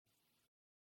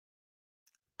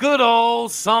Good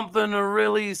old something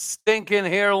really stinking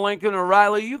here, Lincoln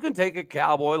O'Reilly. You can take a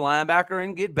Cowboy linebacker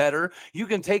and get better. You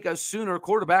can take a Sooner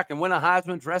quarterback and win a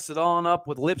Heisman, dress it on up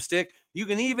with lipstick. You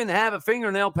can even have a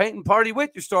fingernail painting party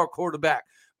with your star quarterback.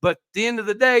 But at the end of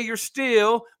the day, you're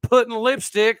still putting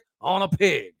lipstick on a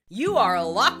pig. You are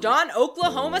Locked On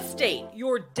Oklahoma State,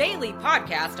 your daily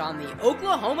podcast on the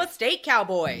Oklahoma State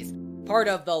Cowboys. Part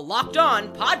of the Locked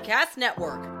On Podcast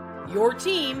Network, your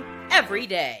team every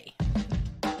day.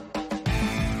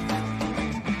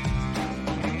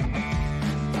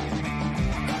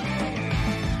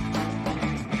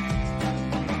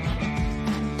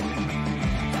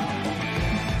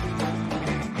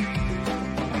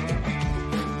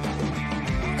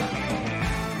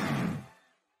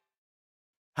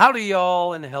 Howdy,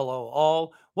 y'all, and hello,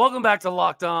 all. Welcome back to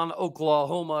Locked On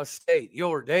Oklahoma State,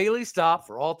 your daily stop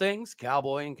for all things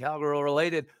Cowboy and Cowgirl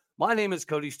related. My name is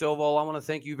Cody Stovall. I want to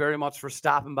thank you very much for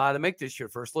stopping by to make this your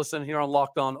first listen here on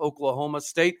Locked On Oklahoma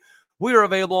State. We are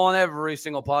available on every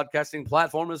single podcasting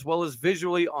platform as well as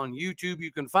visually on YouTube.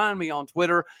 You can find me on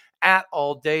Twitter at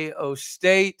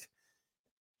AllDayOState.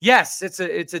 Yes, it's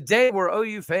a day where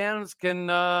OU fans can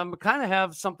kind of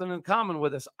have something in common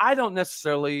with us. I don't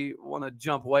necessarily want to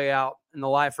jump way out in the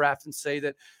life raft and say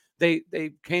that they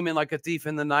came in like a thief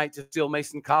in the night to steal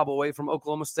Mason Cobb away from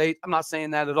Oklahoma State. I'm not saying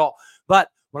that at all. But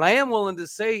what I am willing to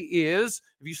say is,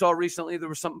 if you saw recently, there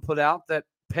was something put out that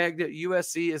pegged at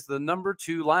USC as the number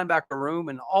 2 linebacker room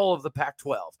in all of the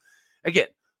Pac-12. Again,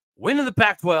 winning the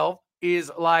Pac-12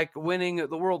 is like winning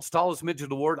the world's tallest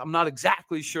midget award. I'm not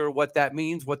exactly sure what that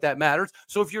means, what that matters.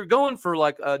 So if you're going for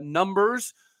like a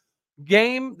numbers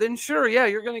game, then sure, yeah,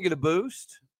 you're going to get a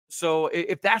boost. So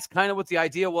if that's kind of what the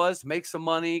idea was, make some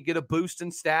money, get a boost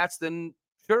in stats, then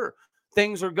sure,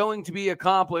 things are going to be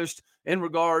accomplished in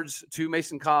regards to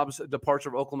Mason Cobb's departure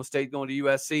of Oklahoma State going to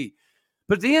USC.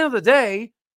 But at the end of the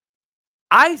day,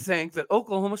 I think that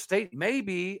Oklahoma State may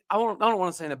be, I don't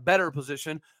want to say in a better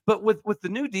position, but with the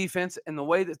new defense and the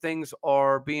way that things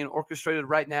are being orchestrated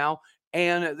right now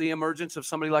and the emergence of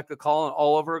somebody like the Colin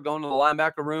Oliver going to the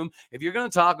linebacker room, if you're going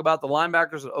to talk about the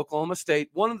linebackers at Oklahoma State,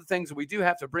 one of the things that we do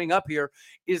have to bring up here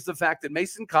is the fact that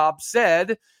Mason Cobb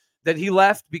said that he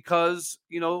left because,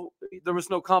 there was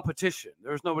no competition.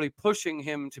 There was nobody pushing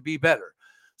him to be better.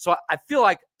 So I feel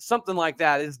like something like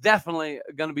that is definitely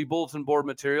going to be bulletin board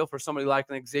material for somebody like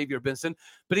an Xavier Benson.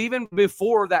 But even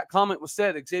before that comment was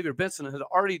said, Xavier Benson had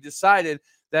already decided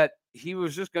that he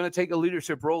was just going to take a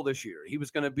leadership role this year. He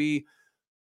was going to be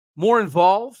more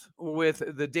involved with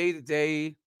the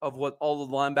day-to-day of what all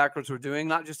the linebackers were doing,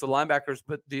 not just the linebackers,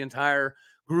 but the entire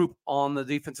group on the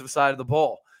defensive side of the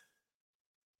ball.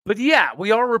 But yeah,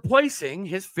 we are replacing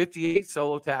his 58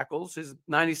 solo tackles, his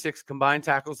 96 combined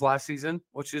tackles last season,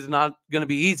 which is not going to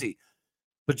be easy.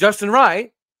 But Justin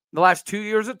Wright, the last 2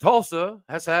 years at Tulsa,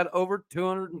 has had over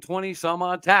 220 some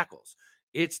odd tackles.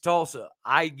 It's Tulsa.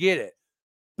 I get it.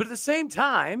 But at the same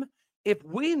time, if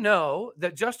we know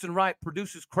that Justin Wright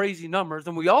produces crazy numbers,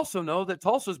 and we also know that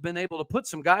Tulsa's been able to put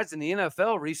some guys in the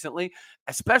NFL recently,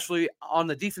 especially on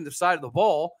the defensive side of the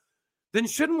ball, then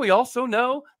shouldn't we also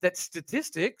know that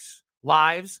statistics,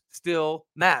 lives, still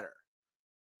matter?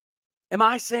 Am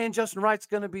I saying Justin Wright's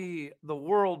going to be the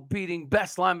world-beating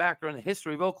best linebacker in the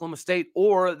history of Oklahoma State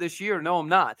or this year? No, I'm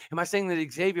not. Am I saying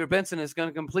that Xavier Benson is going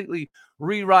to completely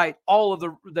rewrite all of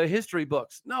the history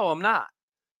books? No, I'm not.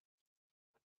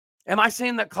 Am I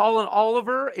saying that Colin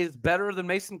Oliver is better than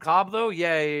Mason Cobb, though?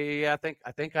 Yeah, I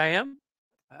think I am.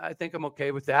 I think I'm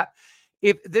okay with that.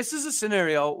 If this is a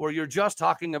scenario where you're just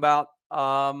talking about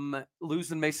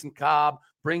losing Mason Cobb,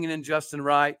 bringing in Justin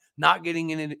Wright, not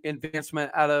getting any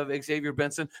advancement out of Xavier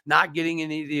Benson, not getting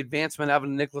any of the advancement out of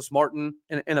Nicholas Martin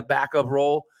in a backup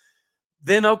role,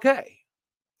 then okay.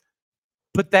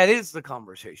 But that is the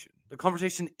conversation. The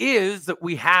conversation is that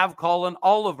we have Colin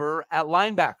Oliver at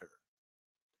linebacker.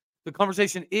 The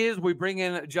conversation is we bring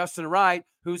in Justin Wright,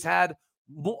 who's had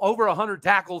over 100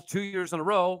 tackles 2 years in a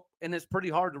row, and it's pretty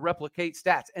hard to replicate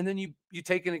stats. And then you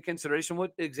take into consideration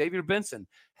what Xavier Benson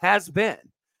has been.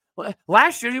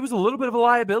 Last year, he was a little bit of a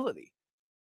liability.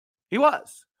 He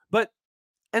was.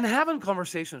 And having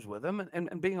conversations with him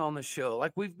and being on the show,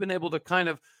 like we've been able to kind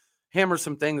of hammer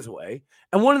some things away.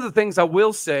 And one of the things I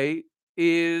will say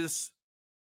is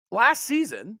last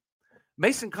season,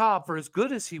 Mason Cobb, for as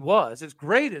good as he was, as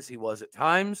great as he was at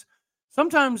times,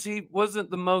 sometimes he wasn't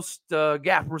the most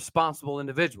gap responsible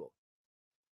individual.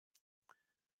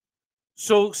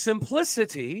 So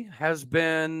simplicity has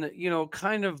been,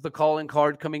 kind of the calling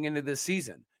card coming into this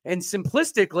season. And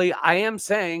simplistically, I am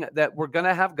saying that we're going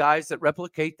to have guys that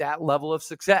replicate that level of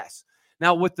success.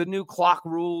 Now, with the new clock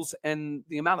rules and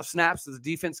the amount of snaps that the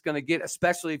defense is going to get,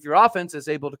 especially if your offense is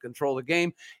able to control the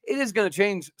game, it is going to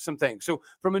change some things. So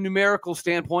from a numerical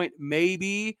standpoint,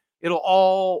 maybe it'll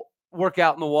all work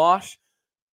out in the wash.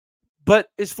 But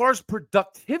as far as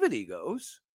productivity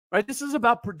goes, right, this is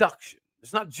about production.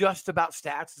 It's not just about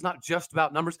stats. It's not just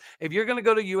about numbers. If you're going to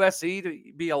go to USC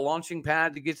to be a launching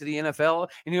pad to get to the NFL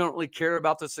and you don't really care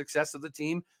about the success of the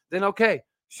team, then okay,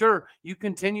 sure, you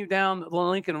continue down the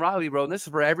Lincoln Riley road. And this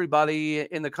is for everybody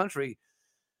in the country.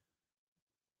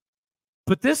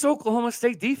 But this Oklahoma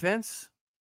State defense,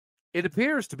 it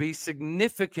appears to be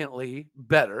significantly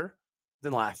better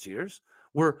than last year's.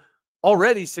 We're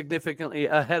already significantly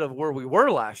ahead of where we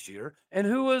were last year. And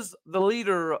who was the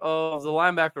leader of the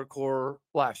linebacker corps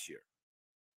last year?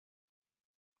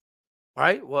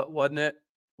 Right? Wasn't it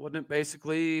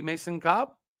basically Mason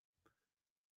Cobb?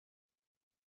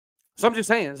 So I'm just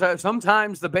saying,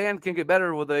 sometimes the band can get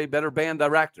better with a better band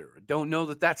director. I don't know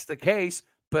that that's the case,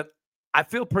 but I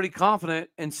feel pretty confident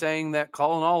in saying that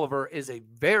Colin Oliver is a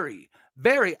very,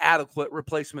 very adequate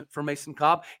replacement for Mason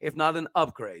Cobb, if not an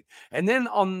upgrade. And then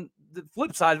on the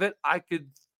flip side of it, I could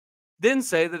then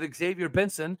say that Xavier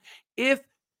Benson, if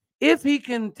he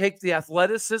can take the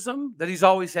athleticism that he's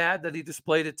always had, that he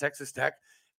displayed at Texas Tech,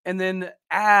 and then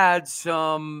add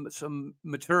some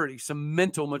maturity, some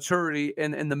mental maturity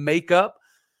in the makeup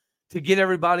to get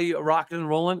everybody rocking and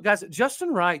rolling. Guys, Justin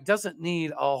Wright doesn't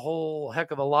need a whole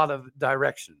heck of a lot of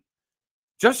direction.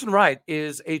 Justin Wright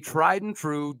is a tried and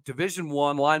true Division I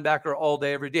linebacker all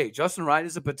day, every day. Justin Wright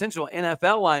is a potential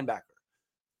NFL linebacker.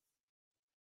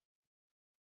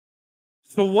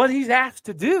 So what he's asked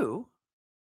to do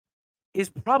is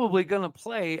probably going to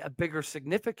play a bigger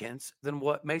significance than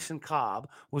what Mason Cobb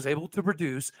was able to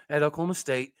produce at Oklahoma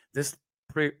State this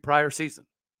prior season.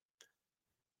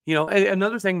 You know,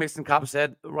 another thing Mason Cobb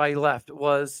said right he left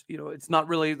was, you know, it's not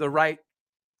really the right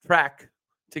track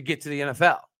to get to the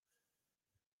NFL.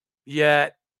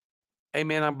 Yet,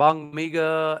 Amen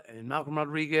Bangamiga and Malcolm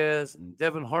Rodriguez and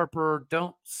Devin Harper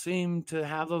don't seem to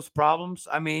have those problems.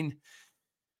 I mean,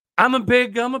 I'm a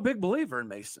big believer in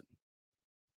Mason.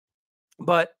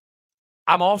 But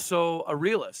I'm also a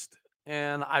realist,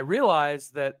 and I realize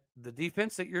that the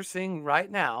defense that you're seeing right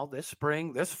now, this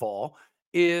spring, this fall,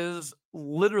 is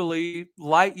literally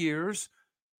light years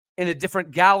in a different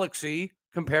galaxy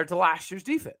compared to last year's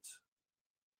defense.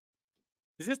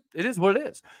 It is what it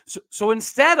is. So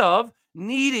instead of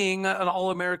needing an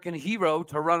All-American hero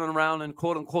to run around and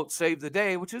quote-unquote save the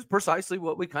day, which is precisely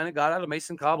what we kind of got out of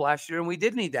Mason Cobb last year, and we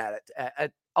did need that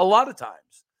at a lot of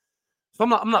times. So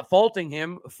I'm not faulting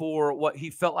him for what he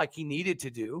felt like he needed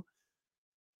to do.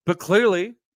 But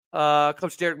clearly,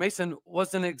 Coach Derek Mason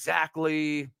wasn't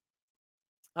exactly,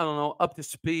 I don't know, up to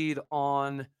speed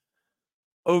on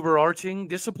overarching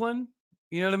discipline.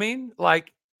 You know what I mean?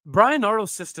 Like, Brian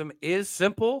Nardo's system is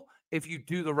simple if you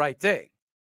do the right thing.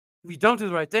 If you don't do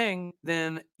the right thing,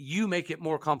 then you make it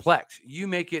more complex. You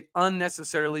make it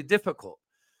unnecessarily difficult.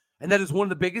 And that is one of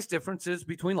the biggest differences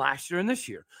between last year and this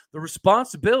year. The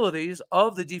responsibilities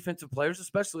of the defensive players,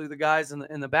 especially the guys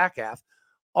in the back half,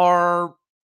 are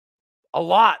a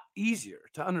lot easier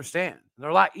to understand.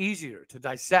 They're a lot easier to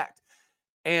dissect.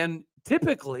 And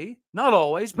typically, not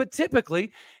always, but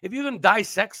typically, if you can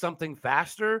dissect something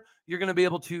faster, you're going to be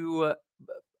able to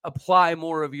apply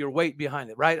more of your weight behind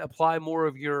it, right? Apply more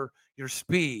of your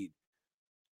speed.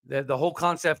 The whole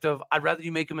concept of I'd rather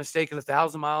you make a mistake at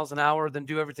 1,000 miles an hour than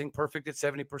do everything perfect at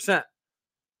 70%.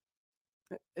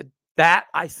 That,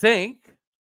 I think,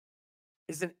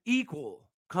 is an equal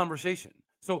conversation.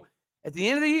 So at the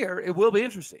end of the year, it will be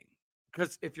interesting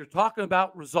because if you're talking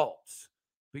about results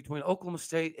between Oklahoma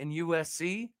State and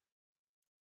USC,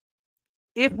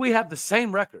 if we have the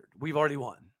same record, we've already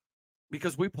won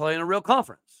because we play in a real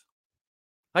conference.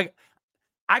 Like,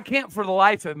 I can't for the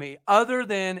life of me, other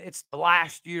than it's the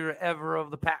last year ever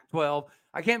of the Pac-12,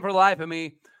 I can't for the life of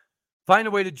me find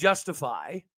a way to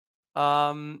justify,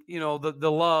 the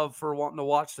love for wanting to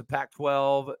watch the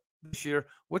Pac-12 this year,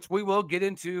 which we will get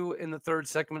into in the third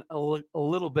segment a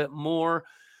little bit more.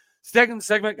 Second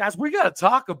segment, guys, we got to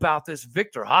talk about this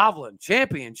Viktor Hovland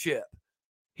championship.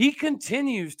 He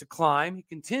continues to climb. He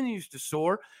continues to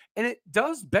soar. And it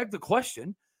does beg the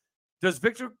question, does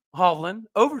Viktor Hovland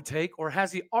overtake, or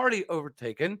has he already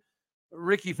overtaken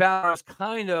Ricky Fowler is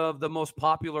kind of the most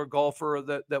popular golfer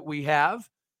that we have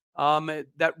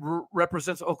that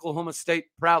represents Oklahoma State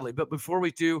proudly. But before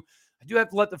we do, I do have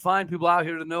to let the fine people out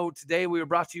here to know today we are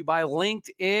brought to you by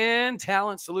LinkedIn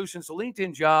Talent Solutions. So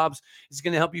LinkedIn Jobs is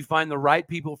going to help you find the right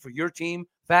people for your team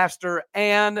faster,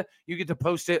 and you get to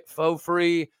post it for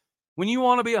free. When you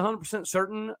want to be 100%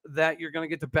 certain that you're going to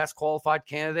get the best qualified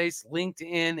candidates,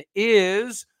 LinkedIn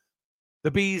is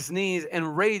the bee's knees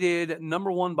and rated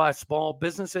 #1 by small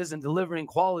businesses in delivering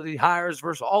quality hires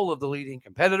versus all of the leading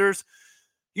competitors.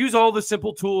 Use all the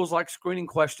simple tools like screening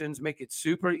questions, make it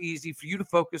super easy for you to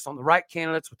focus on the right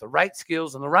candidates with the right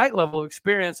skills and the right level of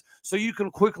experience so you can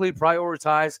quickly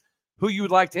prioritize who you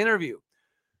would like to interview.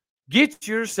 Get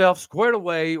yourself squared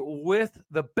away with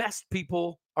the best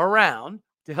people around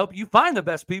to help you find the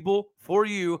best people for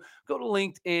you. Go to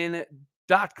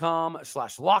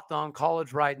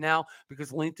LinkedIn.com/LockedOnCollege right now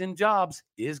because LinkedIn Jobs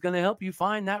is going to help you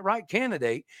find that right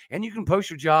candidate, and you can post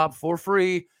your job for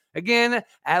free. Again,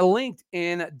 at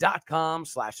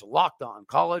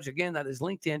LinkedIn.com/LockedOnCollege. Again, that is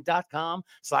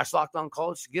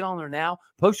LinkedIn.com/LockedOnCollege. Get on there now.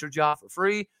 Post your job for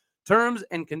free. Terms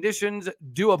and conditions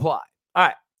do apply. All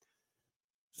right.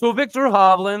 So Viktor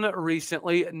Hovland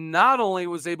recently not only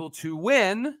was able to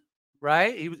win,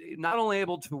 right? He was not only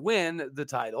able to win the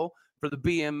title for the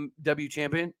BMW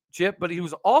championship, but he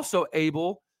was also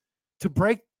able to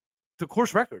break the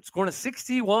course record, scoring a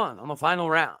 61 on the final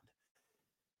round.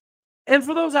 And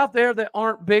for those out there that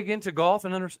aren't big into golf,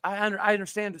 and I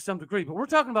understand to some degree, but we're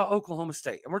talking about Oklahoma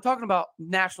State, and we're talking about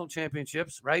national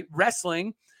championships, right?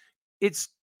 Wrestling, it's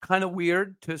kind of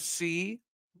weird to see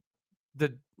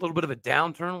the little bit of a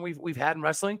downturn we've had in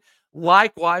wrestling.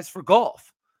 Likewise for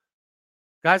golf.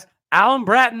 Guys, Alan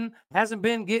Bratton hasn't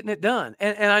been getting it done.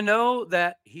 And I know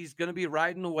that he's going to be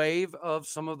riding the wave of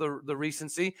some of the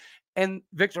recency. And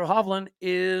Viktor Hovland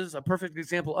is a perfect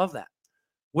example of that.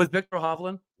 With Viktor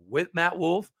Hovland, with Matt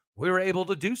Wolff, we were able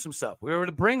to do some stuff. We were able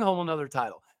to bring home another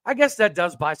title. I guess that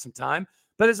does buy some time.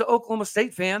 But as an Oklahoma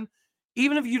State fan,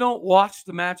 even if you don't watch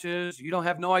the matches, you don't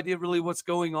have no idea really what's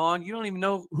going on, you don't even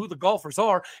know who the golfers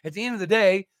are, at the end of the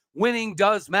day, winning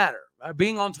does matter.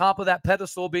 Being on top of that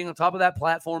pedestal, being on top of that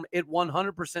platform, it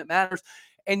 100% matters.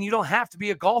 And you don't have to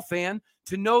be a golf fan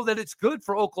to know that it's good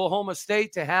for Oklahoma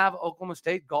State to have Oklahoma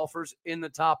State golfers in the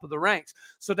top of the ranks.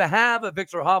 So to have a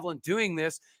Viktor Hovland doing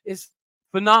this is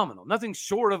phenomenal. Nothing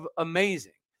short of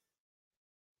amazing.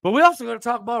 But we also got to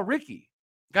talk about Ricky.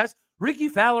 Guys, Ricky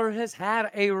Fowler has had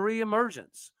a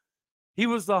reemergence. He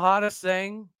was the hottest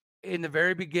thing in the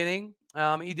very beginning.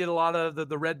 He did a lot of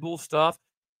the Red Bull stuff.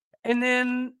 And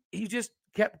then he just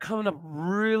kept coming up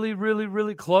really, really,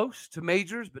 really close to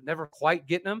majors, but never quite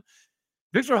getting them.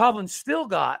 Viktor Hovland still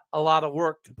got a lot of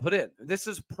work to put in. This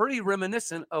is pretty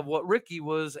reminiscent of what Ricky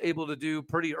was able to do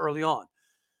pretty early on.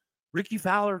 Ricky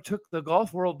Fowler took the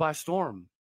golf world by storm.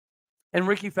 And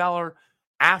Ricky Fowler,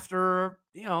 after,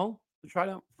 to try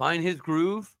to find his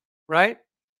groove, right?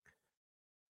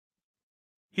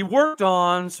 He worked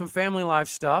on some family life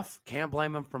stuff. Can't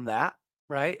blame him from that,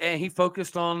 right? And he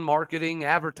focused on marketing,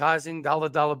 advertising,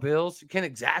 dollar bills. You can't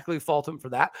exactly fault him for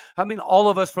that. I mean, all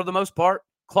of us, for the most part,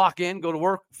 clock in, go to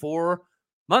work for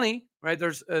money, right?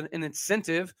 There's an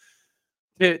incentive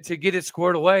to get it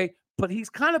squared away. But he's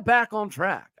kind of back on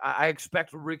track. I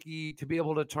expect Ricky to be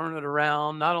able to turn it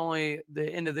around, not only the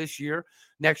end of this year,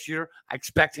 next year. I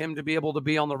expect him to be able to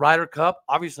be on the Ryder Cup.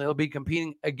 Obviously, he'll be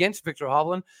competing against Viktor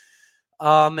Hovland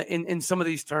in some of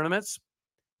these tournaments.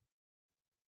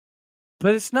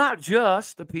 But it's not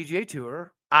just the PGA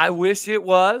Tour. I wish it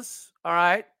was, all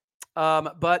right?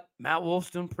 But Matt Wolff's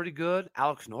doing pretty good.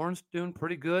 Alex Noren's doing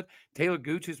pretty good. Taylor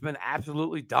Gooch has been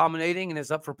absolutely dominating and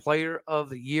is up for Player of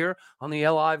the Year on the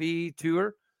LIV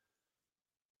Tour.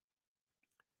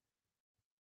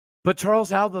 But Charles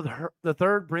Howell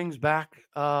III brings back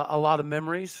a lot of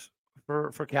memories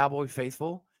for Cowboy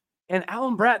faithful. And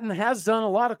Alan Bratton has done a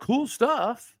lot of cool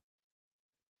stuff.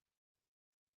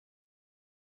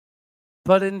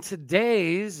 But in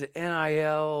today's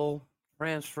NIL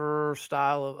transfer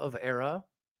style of era,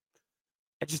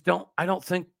 I don't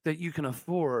think that you can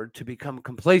afford to become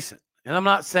complacent. And I'm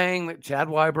not saying that Chad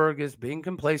Weiberg is being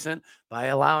complacent by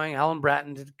allowing Alan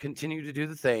Bratton to continue to do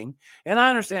the thing. And I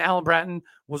understand Alan Bratton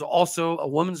was also a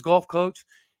women's golf coach.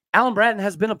 Alan Bratton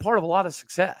has been a part of a lot of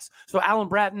success. So Alan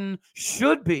Bratton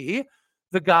should be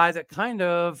the guy that kind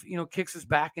of, kicks us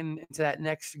back into that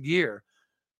next gear.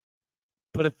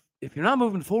 But if you're not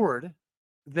moving forward,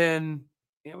 then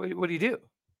what do you do?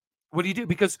 What do you do?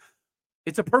 Because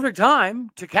it's a perfect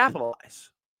time to capitalize.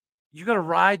 You got to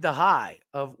ride the high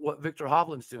of what Viktor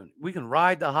Hovland's doing. We can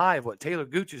ride the high of what Taylor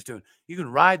Gooch is doing. You can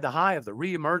ride the high of the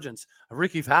reemergence of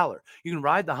Ricky Fowler. You can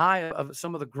ride the high of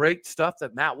some of the great stuff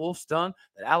that Matt Wolff's done,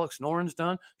 that Alex Noren's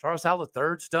done, Charles Howell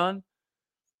III's done.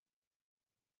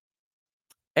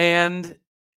 And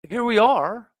here we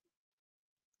are,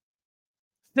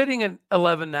 sitting at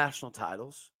 11 national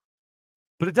titles.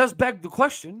 But it does beg the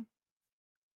question,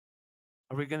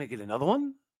 are we going to get another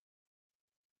one?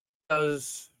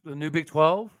 does the new Big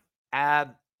 12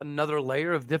 add another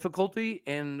layer of difficulty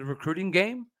in the recruiting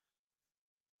game?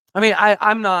 I mean,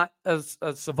 I'm not a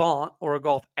savant or a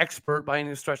golf expert by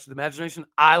any stretch of the imagination.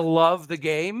 I love the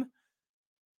game.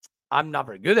 I'm not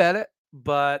very good at it,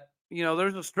 but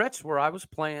there's a stretch where I was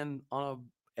playing on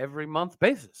a every month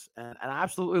basis, and I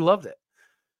absolutely loved it.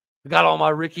 I got all my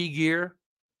Ricky gear.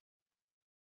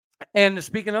 And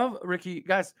speaking of Ricky,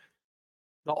 guys,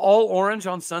 the all orange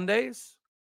on Sundays,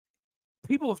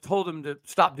 people have told him to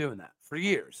stop doing that for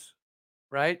years,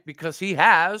 right? Because he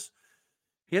has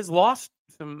lost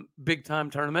some big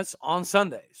time tournaments on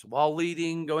Sundays while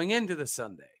leading going into the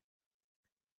Sunday.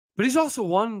 But he's also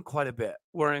won quite a bit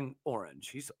wearing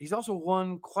orange. He's also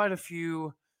won quite a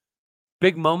few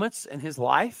big moments in his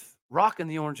life rocking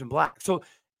the orange and black. So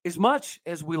as much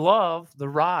as we love the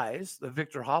rise that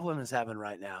Viktor Hovland is having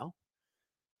right now,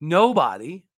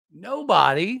 nobody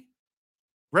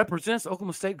represents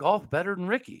Oklahoma State golf better than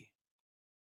Ricky.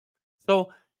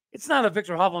 So it's not a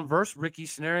Viktor Hovland versus Ricky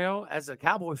scenario. As a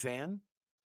Cowboy fan,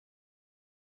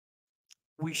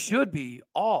 we should be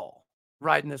all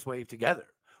riding this wave together.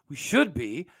 We should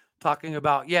be talking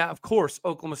about, yeah, of course,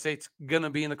 Oklahoma State's going to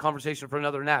be in the conversation for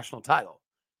another national title.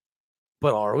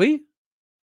 But are we?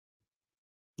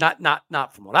 Not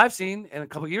from what I've seen. And a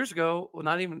couple of years ago, well,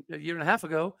 not even a year and a half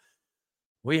ago,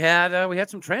 we had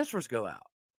some transfers go out.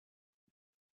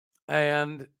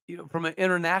 And from an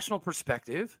international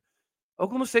perspective,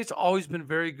 Oklahoma State's always been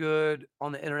very good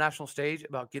on the international stage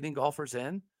about getting golfers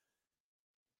in.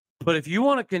 But if you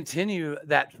want to continue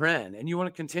that trend and you want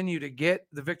to continue to get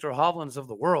the Viktor Hovlands of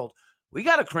the world, we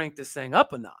got to crank this thing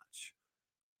up a notch.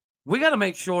 We got to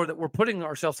make sure that we're putting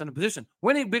ourselves in a position.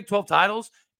 Winning Big 12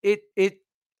 titles,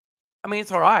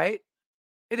 it's all right.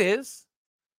 It is.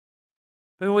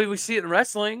 But we see it in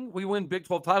wrestling. We win Big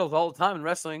 12 titles all the time in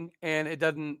wrestling, and it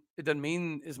doesn't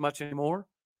mean as much anymore.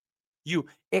 You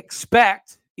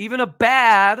expect even a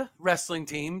bad wrestling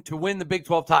team to win the Big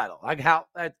 12 title. I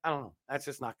don't know. That's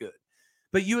just not good.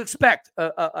 But you expect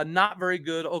a not very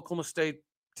good Oklahoma State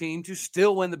team to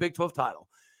still win the Big 12 title.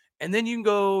 And then you can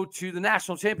go to the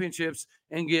national championships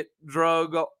and get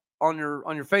drug on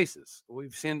your faces.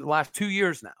 We've seen the last 2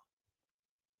 years now.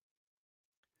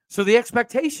 So the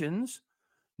expectations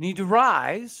need to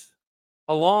rise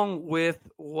along with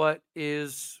what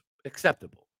is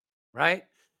acceptable, right?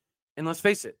 And let's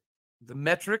face it, the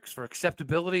metrics for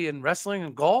acceptability in wrestling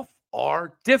and golf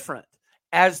are different,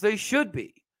 as they should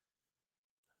be.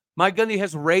 Mike Gundy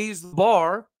has raised the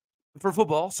bar for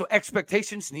football, so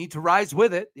expectations need to rise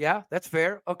with it. Yeah, that's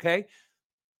fair. Okay.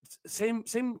 Same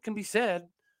can be said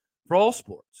for all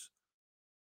sports.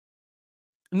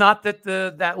 Not that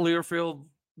that Learfield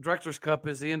Directors Cup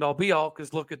is the end-all be-all,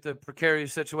 because look at the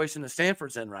precarious situation that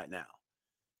Stanford's in right now.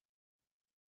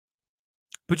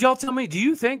 But y'all tell me, do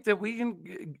you think that we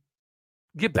can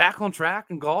get back on track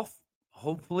in golf,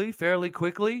 hopefully, fairly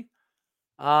quickly?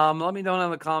 Let me know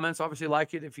in the comments. Obviously,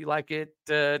 like it if you like it,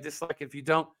 dislike it if you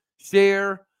don't.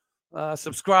 Share,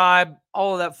 subscribe,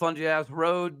 all of that fun jazz.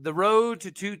 The road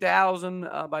to 2,000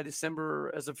 by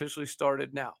December has officially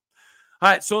started now. All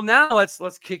right, so now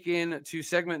let's kick in to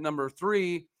segment number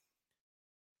 3.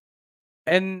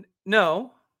 And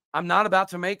no, I'm not about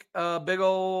to make a big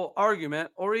old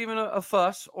argument or even a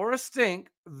fuss or a stink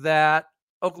that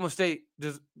Oklahoma State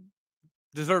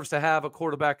deserves to have a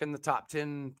quarterback in the top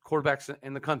 10 quarterbacks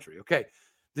in the country. Okay,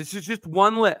 this is just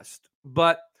one list,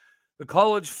 but the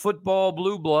college football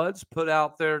Blue Bloods put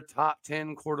out their top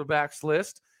 10 quarterbacks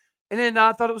list, and then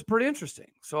I thought it was pretty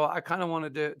interesting. So I kind of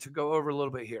wanted to go over a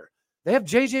little bit here. They have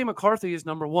J.J. McCarthy as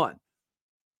number 1.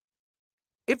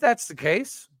 If that's the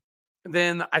case,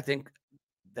 then I think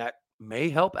that may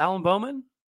help Alan Bowman,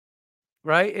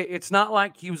 right? It's not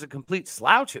like he was a complete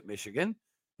slouch at Michigan.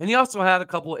 And he also had a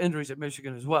couple of injuries at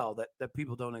Michigan as well that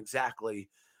people don't exactly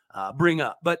bring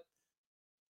up. But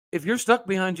if you're stuck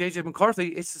behind J.J. McCarthy,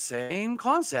 it's the same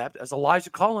concept as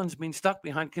Elijah Collins being stuck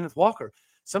behind Kenneth Walker.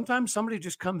 Sometimes somebody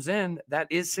just comes in that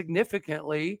is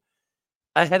significantly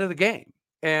ahead of the game.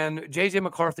 And J.J.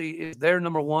 McCarthy is their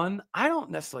number 1. I don't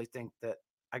necessarily think that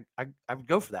I would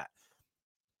go for that.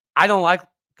 I don't like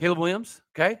Caleb Williams,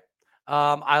 okay?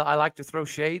 I like to throw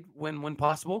shade when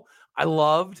possible. I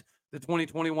loved the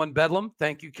 2021 Bedlam.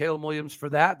 Thank you, Caleb Williams, for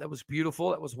that. That was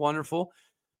beautiful. That was wonderful.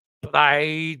 But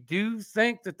I do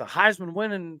think that the Heisman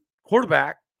winning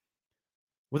quarterback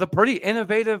with a pretty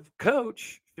innovative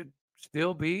coach should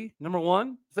still be number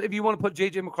 1. So if you want to put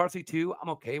J.J. McCarthy 2, I'm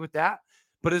okay with that.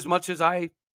 But as much as I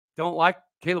don't like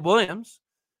Caleb Williams,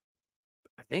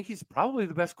 I think he's probably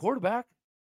the best quarterback,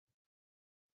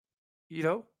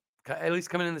 at least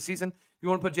coming in the season. If you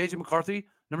want to put J.J. McCarthy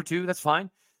number 2, that's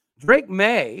fine. Drake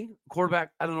May,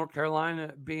 quarterback out of North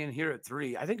Carolina, being here at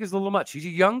 3, I think is a little much. He's a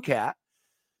young cat.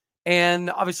 And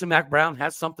obviously, Mac Brown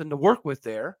has something to work with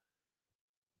there.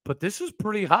 But this is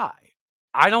pretty high.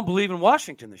 I don't believe in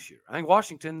Washington this year. I think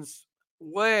Washington's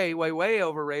way, way, way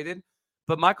overrated.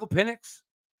 But Michael Penix,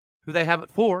 who they have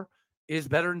at 4, is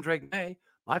better than Drake May.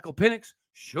 Michael Penix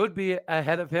should be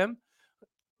ahead of him.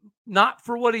 Not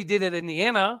for what he did at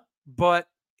Indiana, but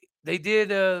they did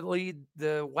lead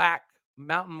the WAC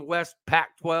Mountain West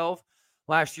Pac-12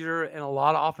 last year in a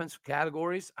lot of offensive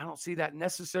categories. I don't see that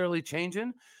necessarily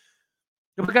changing.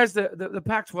 Because the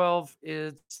Pac-12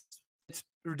 it's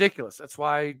ridiculous. That's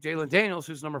why Jalen Daniels,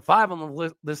 who's number 5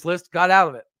 on this list, got out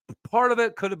of it. Part of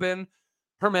it could have been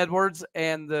Herm Edwards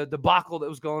and the debacle that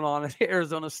was going on at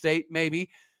Arizona State, maybe.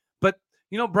 But,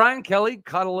 Brian Kelly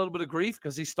caught a little bit of grief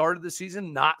because he started the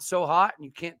season not so hot, and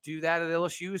you can't do that at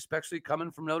LSU, especially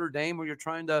coming from Notre Dame where you're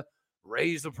trying to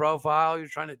raise the profile. You're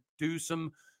trying to do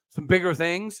some bigger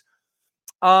things.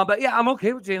 But, yeah, I'm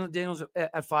okay with Jalen Daniels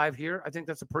at 5 here. I think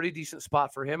that's a pretty decent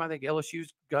spot for him. I think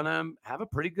LSU's going to have a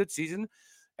pretty good season,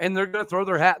 and they're going to throw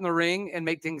their hat in the ring and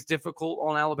make things difficult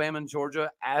on Alabama and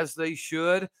Georgia, as they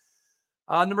should.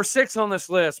 Number 6 on this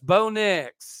list, Bo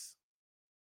Nix.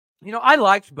 I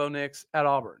liked Bo Nix at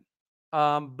Auburn.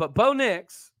 But Bo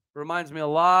Nix reminds me a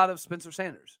lot of Spencer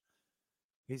Sanders.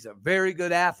 He's a very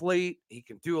good athlete. He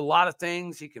can do a lot of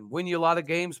things. He can win you a lot of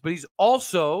games, but he's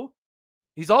also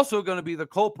going to be the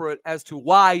culprit as to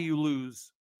why you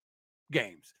lose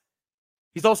games.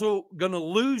 He's also going to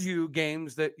lose you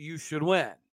games that you should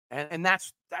win. And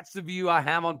that's the view I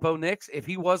have on Bo Nix. If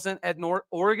he wasn't at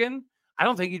Oregon, I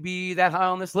don't think he'd be that high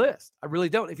on this list. I really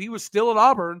don't. If he was still at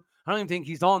Auburn, I don't even think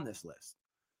he's on this list.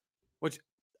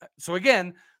 So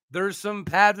again, there's some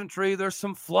pageantry, there's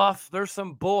some fluff, there's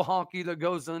some bull honky that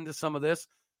goes into some of this.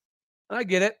 And I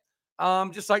get it.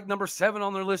 Just like number 7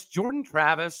 on their list, Jordan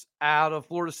Travis out of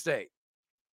Florida State.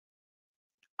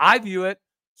 I view it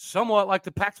somewhat like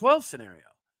the Pac-12 scenario.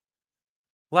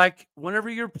 Like whenever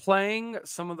you're playing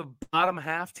some of the bottom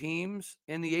half teams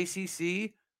in the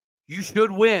ACC, you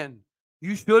should win.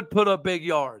 You should put up big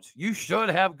yards. You should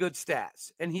have good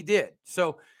stats. And he did.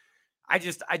 So I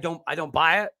don't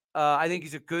buy it. I think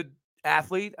he's a good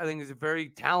athlete. I think he's a very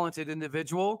talented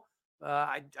individual.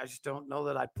 I just don't know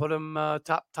that I'd put him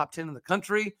top 10 in the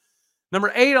country.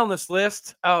 Number 8 on this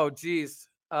list. Oh, geez.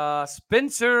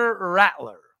 Spencer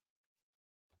Rattler.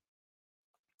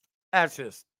 That's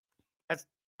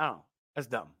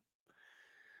dumb.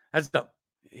 That's dumb.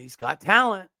 He's got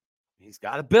talent. He's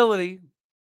got ability.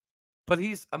 But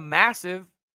he's a massive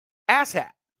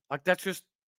asshat. Like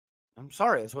I'm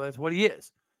sorry. That's what he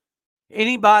is.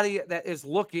 Anybody that is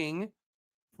looking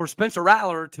for Spencer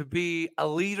Rattler to be a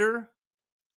leader,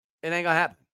 it ain't going to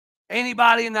happen.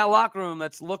 Anybody in that locker room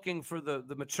that's looking for the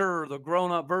mature, the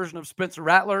grown-up version of Spencer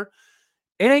Rattler,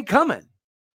 it ain't coming.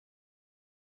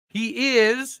 He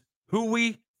is who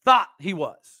we thought he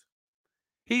was.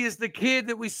 He is the kid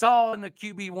that we saw in the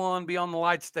QB1 Beyond the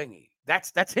Lights thingy.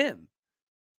 That's him.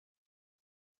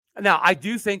 Now, I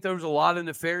do think there was a lot of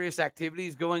nefarious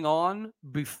activities going on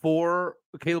before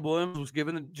Caleb Williams was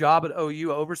given the job at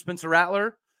OU over Spencer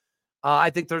Rattler.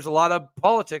 I think there's a lot of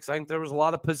politics. I think there was a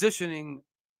lot of positioning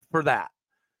for that.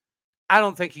 I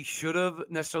don't think he should have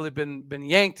necessarily been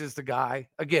yanked as the guy.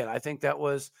 Again, I think that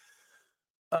was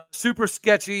super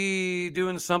sketchy,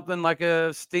 doing something like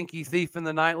a stinky thief in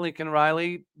the night, Lincoln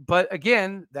Riley. But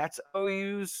again, that's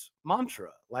OU's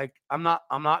mantra. Like, I'm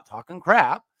not talking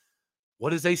crap.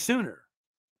 What is a Sooner?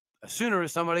 A Sooner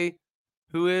is somebody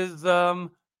who is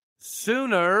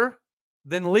sooner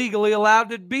than legally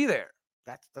allowed to be there.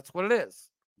 That's what it is.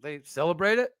 They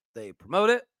celebrate it, they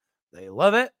promote it, they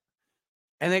love it,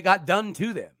 and it got done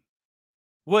to them.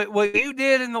 What you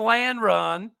did in the land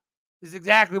run is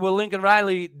exactly what Lincoln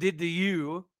Riley did to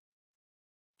you.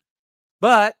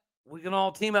 But we can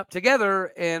all team up together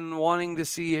in wanting to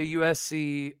see a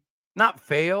USC not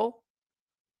fail.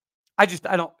 I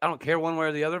don't care one way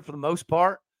or the other for the most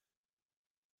part.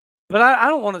 But I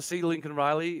don't want to see Lincoln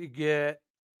Riley get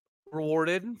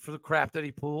rewarded for the crap that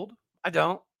he pulled. I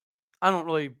don't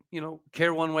really,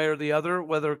 care one way or the other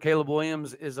whether Caleb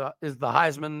Williams is the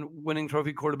Heisman winning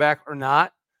trophy quarterback or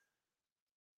not.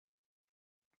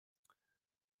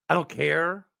 I don't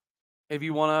care if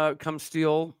you want to come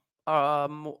steal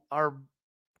our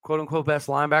quote unquote best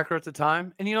linebacker at the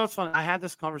time. And it's fun. I had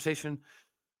this conversation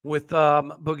with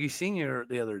Boogie Sr.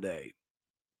 the other day.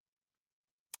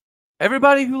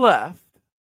 Everybody who left,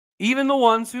 even the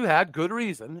ones who had good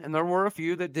reason, and there were a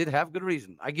few that did have good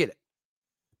reason. I get it.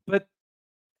 But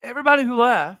everybody who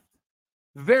left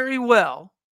very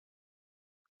well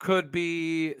could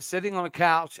be sitting on a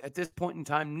couch at this point in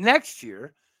time next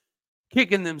year,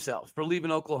 kicking themselves for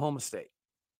leaving Oklahoma State.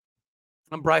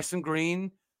 And Bryson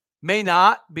Green may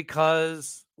not,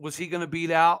 because was he going to beat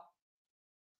out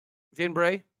Jane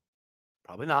Bray?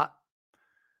 Probably not.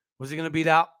 Was he going to beat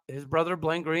out his brother,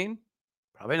 Blaine Green?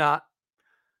 Probably not.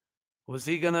 Was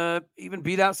he going to even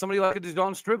beat out somebody like a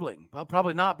Dejon Stribling? Well,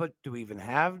 probably not, but do we even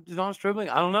have Dejon Stribling?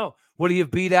 I don't know. Would he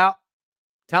have beat out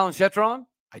Talon Shetron?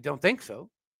 I don't think so.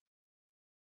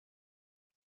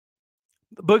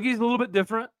 Boogie's a little bit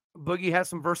different. Boogie has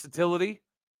some versatility.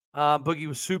 Boogie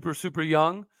was super, super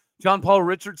young. John Paul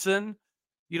Richardson,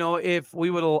 if we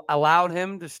would have allowed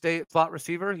him to stay at slot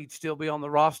receiver, he'd still be on the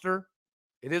roster.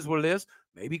 It is what it is.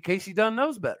 Maybe Casey Dunn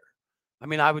knows better. I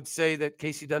mean, I would say that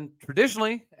Casey Dunn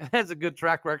traditionally has a good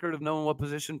track record of knowing what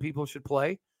position people should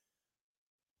play.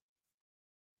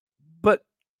 But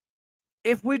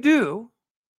if we do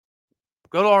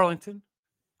go to Arlington,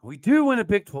 we do win a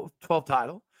Big 12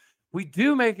 title, we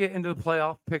do make it into the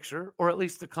playoff picture, or at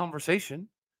least the conversation,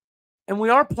 and we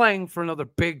are playing for another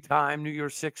big-time New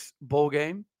Year's Six bowl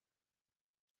game,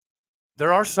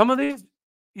 there are some of these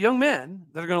young men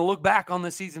that are going to look back on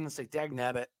the season and say,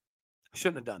 dagnabbit, I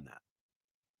shouldn't have done that.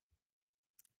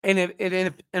 And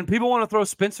if people want to throw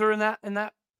Spencer in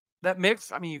that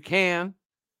mix, I mean, you can.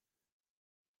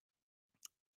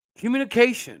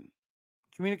 Communication.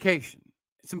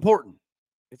 It's important.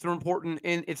 It's important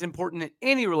in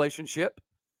any relationship.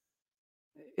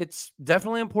 It's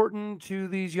definitely important to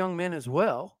these young men as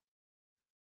well.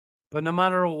 But no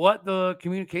matter what the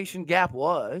communication gap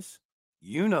was,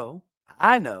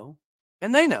 I know,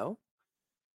 and they know,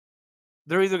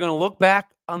 they're either going to look back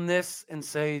on this and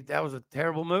say, that was a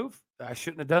terrible move, I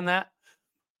shouldn't have done that.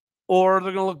 Or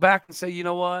they're going to look back and say, you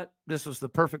know what, this was the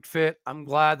perfect fit. I'm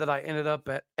glad that I ended up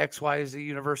at XYZ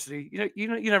University. You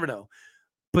never know.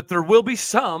 But there will be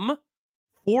some,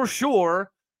 for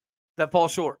sure, that fall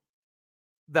short,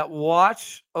 that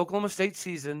watch Oklahoma State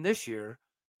season this year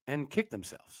and kick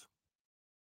themselves.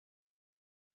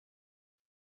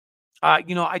 I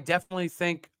definitely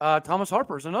think Thomas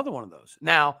Harper is another one of those.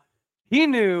 Now, he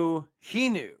knew.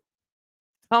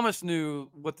 Thomas knew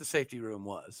what the safety room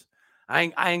was. I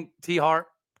think T. Hart,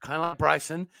 kind of like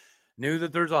Bryson, knew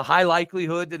that there's a high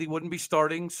likelihood that he wouldn't be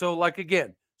starting. So,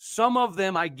 again, some of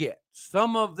them I get.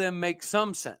 Some of them make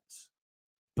some sense.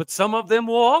 But some of them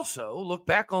will also look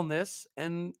back on this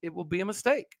and it will be a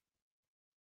mistake.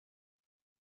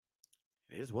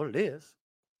 It is what it is.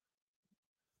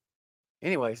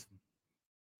 Anyways.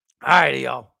 All righty,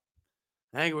 y'all.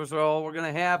 I think that's all we're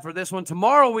going to have for this one.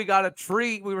 Tomorrow we got a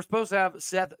treat. We were supposed to have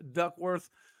Seth Duckworth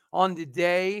on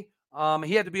today.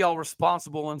 He had to be all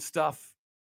responsible and stuff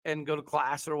and go to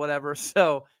class or whatever.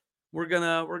 So we're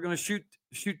gonna shoot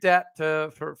that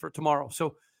for tomorrow.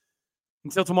 So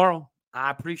until tomorrow, I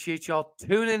appreciate y'all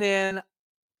tuning in.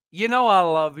 I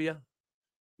love you.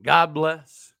 God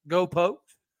bless. Go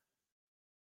Pokes.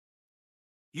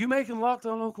 You making Locked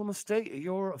On Oklahoma State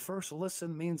your first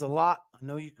listen means a lot. I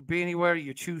know you could be anywhere.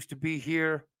 You choose to be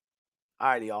here. All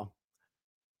right, y'all.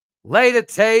 Later,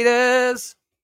 taters.